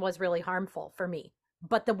institution was really harmful for me.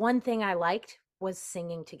 But the one thing I liked was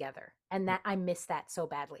singing together. And that I miss that so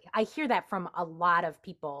badly. I hear that from a lot of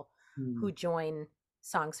people who Mm, join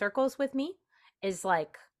song circles with me is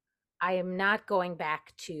like, I am not going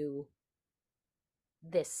back to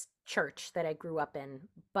this church that I grew up in,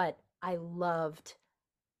 but I loved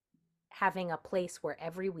having a place where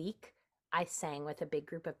every week I sang with a big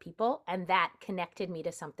group of people and that connected me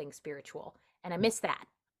to something spiritual. And I miss that.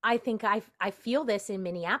 I think I feel this in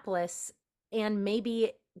Minneapolis and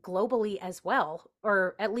maybe globally as well,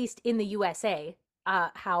 or at least in the USA,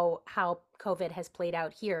 how COVID has played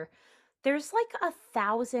out here. There's like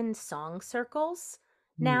 1,000 song circles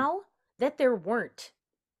mm, now that there weren't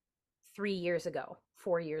 3 years ago,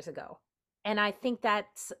 4 years ago. And I think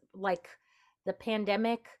that's like the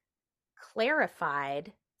pandemic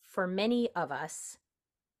clarified for many of us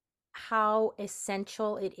how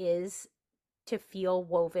essential it is to feel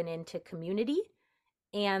woven into community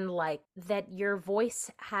and like that your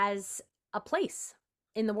voice has a place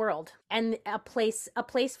in the world and a place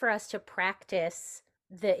for us to practice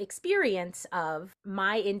the experience of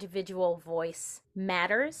my individual voice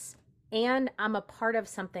matters and I'm a part of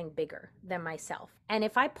something bigger than myself. And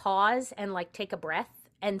if I pause and like take a breath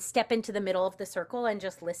and step into the middle of the circle and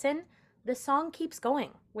just listen, the song keeps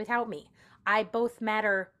going without me. I both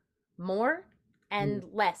matter more mm, and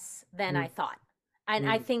less than I mm, thought. And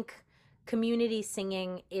I mm, think community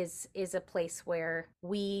singing is a place where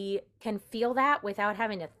we can feel that without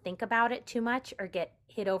having to think about it too much or get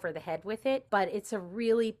hit over the head with it, but it's a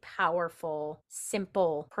really powerful,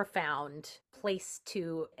 simple, profound place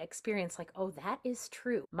to experience like, oh, that is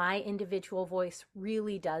true. My individual voice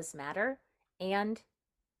really does matter, and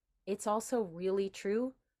it's also really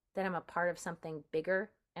true that I'm a part of something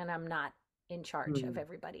bigger and I'm not in charge of mm.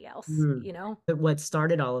 everybody else, Mm. you know? But what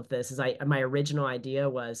started all of this is my original idea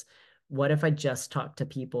was, what if I just talked to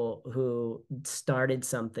people who started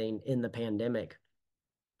something in the pandemic?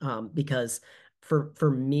 Because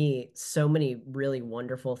for me, so many really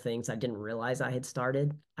wonderful things I didn't realize I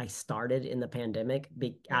started in the pandemic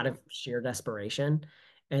out Mm, of sheer desperation,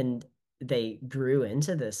 and they grew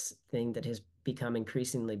into this thing that has become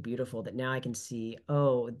increasingly beautiful that now I can see,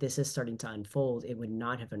 oh, this is starting to unfold. It would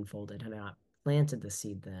not have unfolded had I not planted the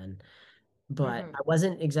seed then. But Hmm. I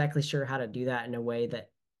wasn't exactly sure how to do that in a way that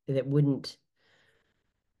wouldn't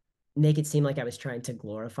make it seem like I was trying to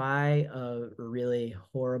glorify a really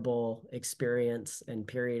horrible experience and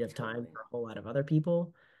period of time Totally. for a whole lot of other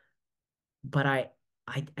people. But I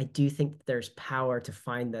do think that there's power to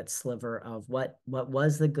find that sliver of what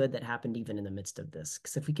was the good that happened even in the midst of this.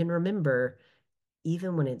 Because if we can remember,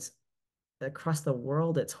 even when it's across the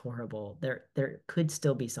world, it's horrible. There could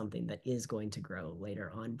still be something that is going to grow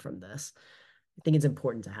later on from this. I think it's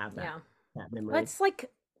important to have Yeah. that Well, memory. it's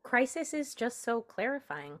like crisis is just so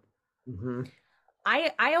clarifying. Hmm.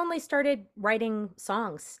 I only started writing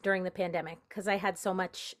songs during the pandemic because I had so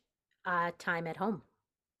much time at home.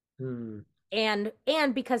 Mm.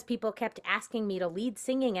 And because people kept asking me to lead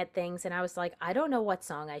singing at things, and I was like, I don't know what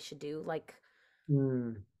song I should do. Like,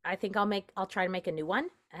 Mm. I think I'll try to make a new one.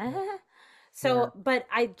 Yeah. So, but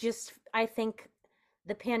I think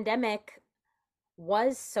the pandemic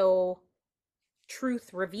was so truth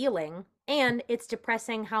revealing, and it's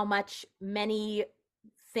depressing how much many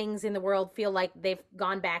things in the world feel like they've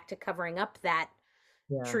gone back to covering up that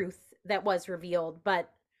Yeah. truth that was revealed.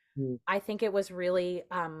 But Mm. I think it was really,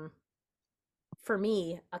 for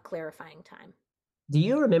me, a clarifying time. Do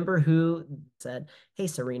you remember who said, "Hey,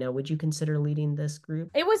 Serena, would you consider leading this group?"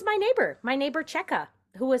 It was my neighbor Cheka,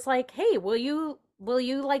 who was like, "Hey, will you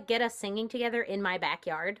like get us singing together in my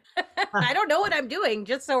backyard?" I don't know what I'm doing,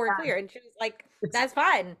 just so we're clear. And she was like, It's "That's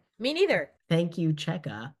fine. Me neither." thank you,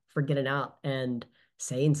 Cheka, for getting out and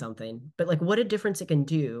saying something. But like, what a difference it can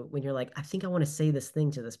do when you're like, I think I want to say this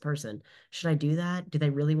thing to this person. Should I do that? Do they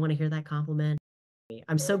really want to hear that compliment?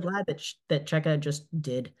 I'm so glad that that Cheka just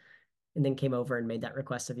did and then came over and made that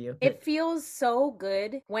request of you. It But feels so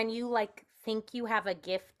good when you like think you have a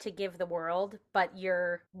gift to give the world, but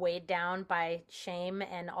you're weighed down by shame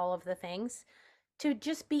and all of the things, to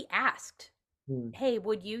just be asked, mm, "Hey,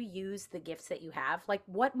 would you use the gifts that you have?" Like,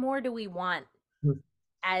 what more do we want mm,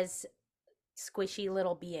 as squishy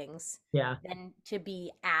little beings yeah. than to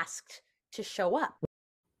be asked to show up?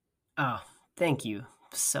 Oh, thank you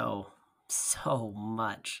so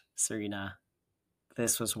much, Serena.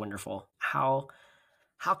 This was wonderful. How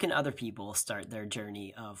can other people start their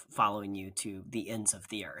journey of following you to the ends of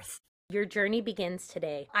the earth? Your journey begins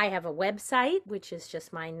today. I have a website, which is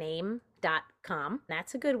just my name.com.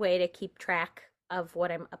 That's a good way to keep track of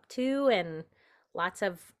what I'm up to, and lots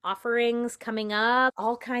of offerings coming up,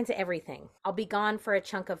 all kinds of everything. I'll be gone for a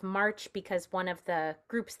chunk of March because one of the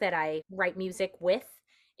groups that I write music with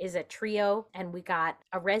is a trio, and we got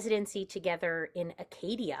a residency together in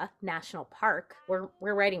Acadia National Park. We're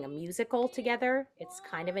writing a musical together. It's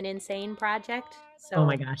kind of an insane project. Oh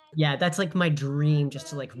my So gosh. Yeah, that's like my dream, just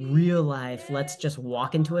to like real life. Let's just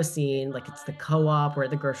walk into a scene like it's the co-op or at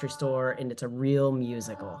the grocery store and it's a real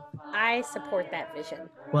musical. I support that vision.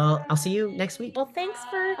 Well, I'll see you next week. Well, thanks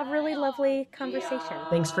for a really lovely conversation.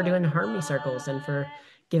 Thanks for doing harmony circles and for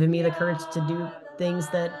giving me the courage to do things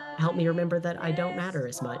that help me remember that I don't matter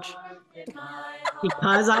as much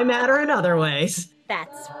because I matter in other ways.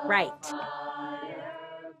 That's right.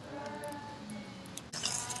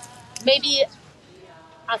 Maybe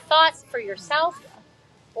a thought for yourself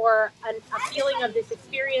or a feeling of this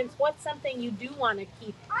experience. What's something you do want to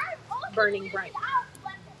keep burning bright?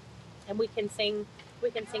 And we can sing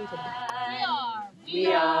to that. We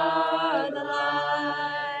are the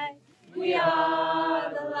light. We are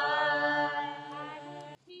the light.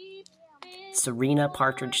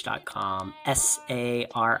 SerenaPartridge.com,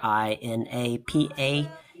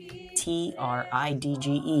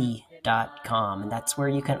 Sarinapatridge.com. And that's where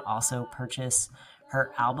you can also purchase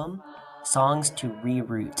her album, Songs to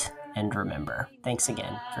Reroute and Remember. Thanks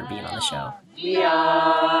again for being on the show. We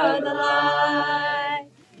are the light.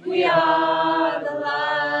 We are the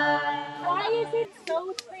light. Why is it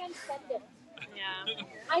so transcendent? Yeah.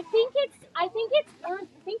 I think it's worth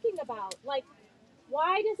thinking about. Like,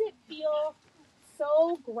 why does it feel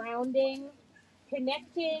so grounding,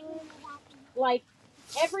 connecting, like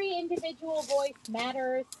every individual voice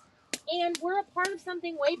matters, and we're a part of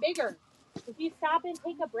something way bigger. If you stop and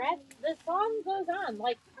take a breath, the song goes on.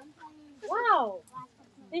 Like, wow,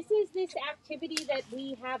 this is this activity that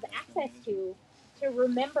we have access to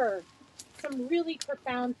remember some really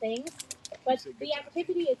profound things, but the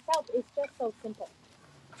activity itself is just so simple.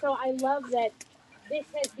 So I love that this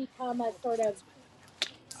has become a sort of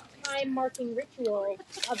time marking ritual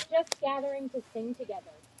of just gathering to sing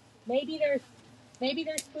together. Maybe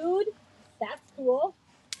there's food, that's cool,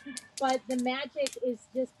 but the magic is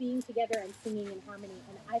just being together and singing in harmony,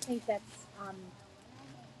 and I think that's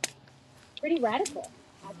pretty radical,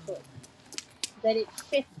 actually. That it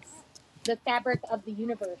shifts the fabric of the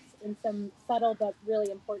universe in some subtle but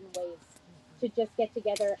really important ways to just get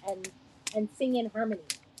together and sing in harmony.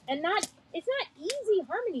 And not it's not easy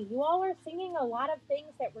harmony. You all are singing a lot of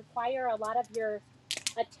things that require a lot of your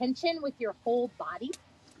attention with your whole body.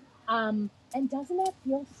 And doesn't that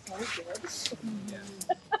feel so good?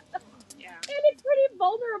 Yeah. And it's pretty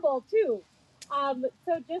vulnerable too.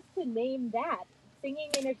 So just to name that, singing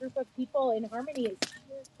in a group of people in harmony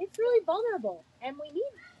it's really vulnerable, and we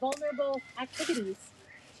need vulnerable activities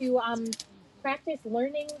to practice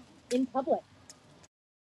learning in public.